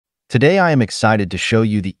Today I am excited to show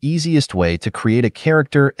you the easiest way to create a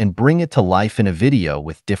character and bring it to life in a video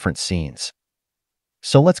with different scenes.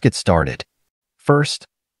 So let's get started. First,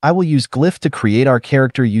 I will use Glyph to create our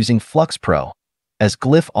character using Flux Pro, as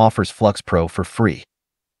Glyph offers Flux Pro for free.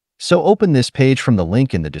 So open this page from the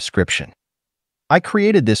link in the description. I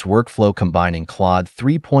created this workflow combining Claude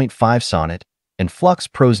 3.5 Sonnet and Flux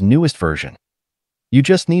Pro's newest version. You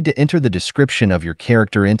just need to enter the description of your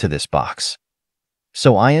character into this box.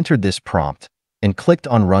 So I entered this prompt and clicked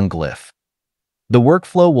on Run Glyph. The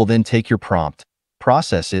workflow will then take your prompt,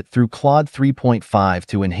 process it through Claude 3.5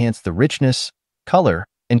 to enhance the richness, color,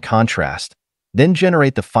 and contrast, then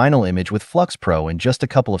generate the final image with Flux Pro in just a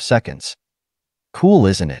couple of seconds. Cool,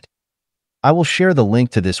 isn't it? I will share the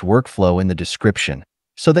link to this workflow in the description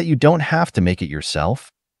so that you don't have to make it yourself.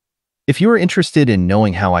 If you are interested in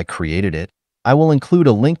knowing how I created it, I will include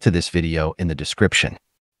a link to this video in the description.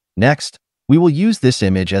 Next, we will use this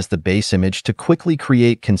image as the base image to quickly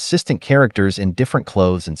create consistent characters in different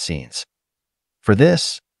clothes and scenes. For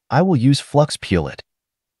this, I will use flux-pulid.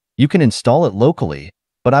 You can install it locally,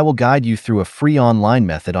 but I will guide you through a free online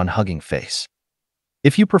method on Hugging Face.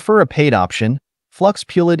 If you prefer a paid option,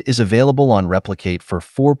 flux-pulid is available on Replicate for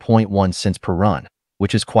 4.1 cents per run,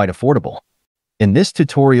 which is quite affordable. In this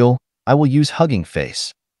tutorial, I will use Hugging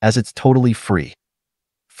Face, as it's totally free.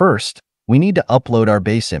 First, we need to upload our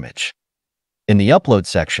base image. In the Upload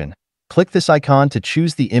section, click this icon to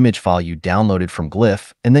choose the image file you downloaded from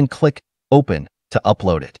Glyph and then click Open to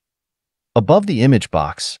upload it. Above the image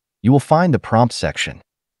box, you will find the prompt section.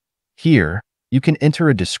 Here, you can enter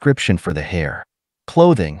a description for the hair,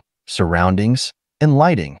 clothing, surroundings, and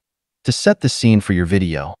lighting to set the scene for your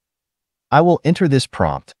video. I will enter this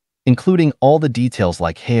prompt, including all the details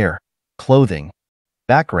like hair, clothing,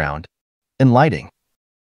 background, and lighting.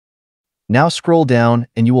 Now scroll down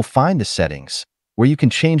and you will find the settings, where you can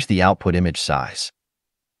change the output image size.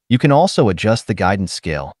 You can also adjust the guidance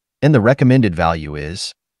scale, and the recommended value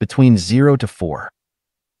is between 0 to 4.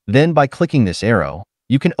 Then by clicking this arrow,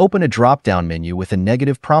 you can open a drop-down menu with a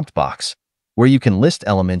negative prompt box, where you can list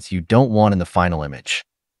elements you don't want in the final image.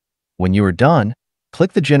 When you are done,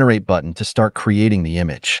 click the Generate button to start creating the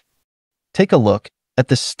image. Take a look at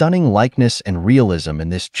the stunning likeness and realism in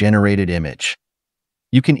this generated image.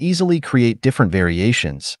 You can easily create different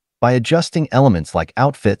variations by adjusting elements like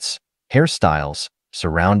outfits, hairstyles,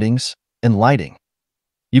 surroundings, and lighting.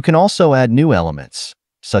 You can also add new elements,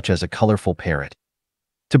 such as a colorful parrot,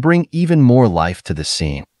 to bring even more life to the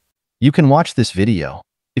scene. You can watch this video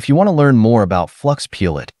if you want to learn more about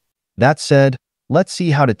flux-pulid. That said, let's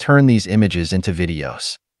see how to turn these images into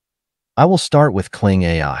videos. I will start with Kling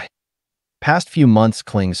AI. Past few months,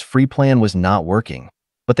 Kling's free plan was not working,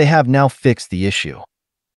 but they have now fixed the issue.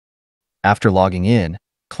 After logging in,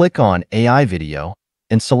 click on AI Video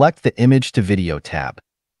and select the Image to Video tab.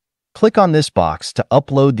 Click on this box to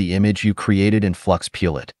upload the image you created in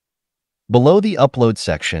flux-pulid. Below the Upload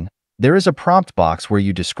section, there is a prompt box where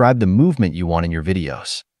you describe the movement you want in your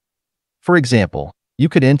videos. For example, you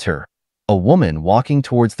could enter a woman walking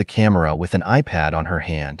towards the camera with an iPad on her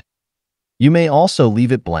hand. You may also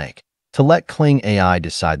leave it blank to let Kling AI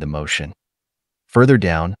decide the motion. Further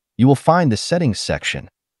down, you will find the Settings section,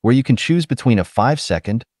 where you can choose between a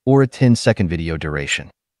 5-second or a 10-second video duration.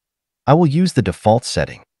 I will use the default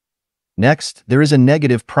setting. Next, there is a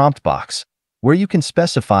negative prompt box, where you can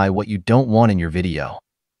specify what you don't want in your video.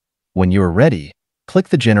 When you are ready, click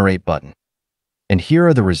the Generate button. And here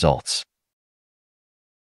are the results.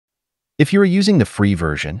 If you are using the free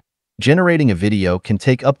version, generating a video can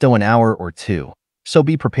take up to an hour or two, so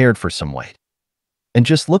be prepared for some wait. And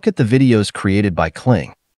just look at the videos created by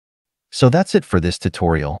Kling. So that's it for this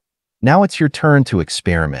tutorial. Now it's your turn to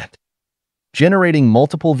experiment. Generating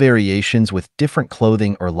multiple variations with different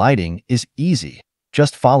clothing or lighting is easy.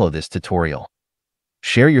 Just follow this tutorial.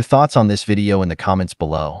 Share your thoughts on this video in the comments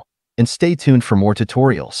below, and stay tuned for more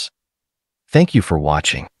tutorials. Thank you for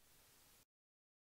watching.